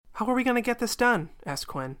How are we going to get this done? Asked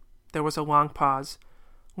Quinn. There was a long pause.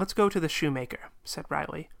 Let's go to the shoemaker, said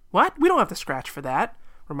Riley. What? We don't have the scratch for that,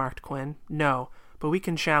 remarked Quinn. No, but we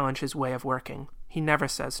can challenge his way of working. He never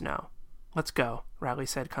says no. Let's go, Riley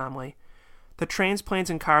said calmly. The trains,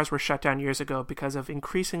 planes, and cars were shut down years ago because of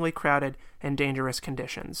increasingly crowded and dangerous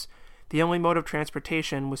conditions. The only mode of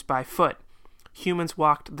transportation was by foot. Humans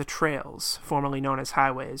walked the trails, formerly known as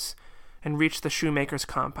highways, and reached the shoemaker's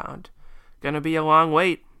compound. Gonna be a long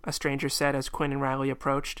wait, a stranger said as Quinn and Riley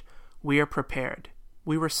approached. We are prepared.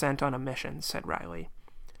 We were sent on a mission, said Riley.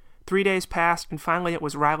 3 days passed, and finally it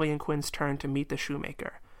was Riley and Quinn's turn to meet the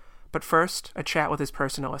shoemaker. But first, a chat with his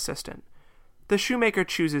personal assistant. The shoemaker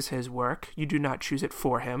chooses his work. You do not choose it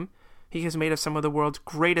for him. He is made of some of the world's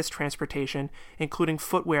greatest transportation, including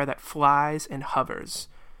footwear that flies and hovers.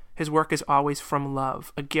 His work is always from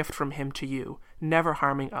love, a gift from him to you, never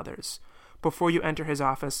harming others. Before you enter his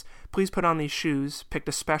office, please put on these shoes, picked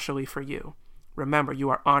especially for you. Remember, you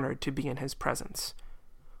are honored to be in his presence.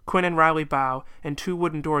 Quinn and Riley bow, and 2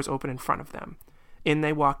 wooden doors open in front of them. In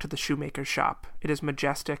they walk to the shoemaker's shop. It is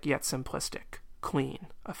majestic yet simplistic, clean,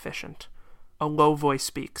 efficient. A low voice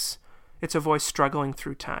speaks. It's a voice struggling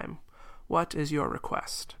through time. What is your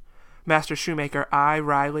request? Master Shoemaker, I,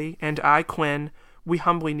 Riley, and I, Quinn, we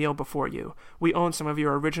humbly kneel before you. We own some of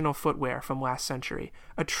your original footwear from last century,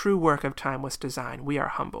 a true work of timeless design. We are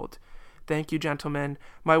humbled. Thank you, gentlemen.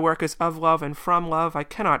 My work is of love and from love. I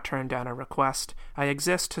cannot turn down a request. I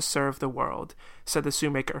exist to serve the world, said the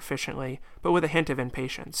shoemaker efficiently, but with a hint of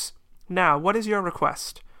impatience. Now, what is your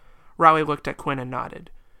request? Riley looked at Quinn and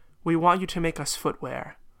nodded. We want you to make us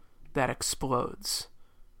footwear that explodes.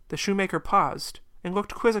 The shoemaker paused and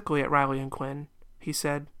looked quizzically at Riley and Quinn. He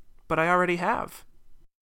said, But I already have.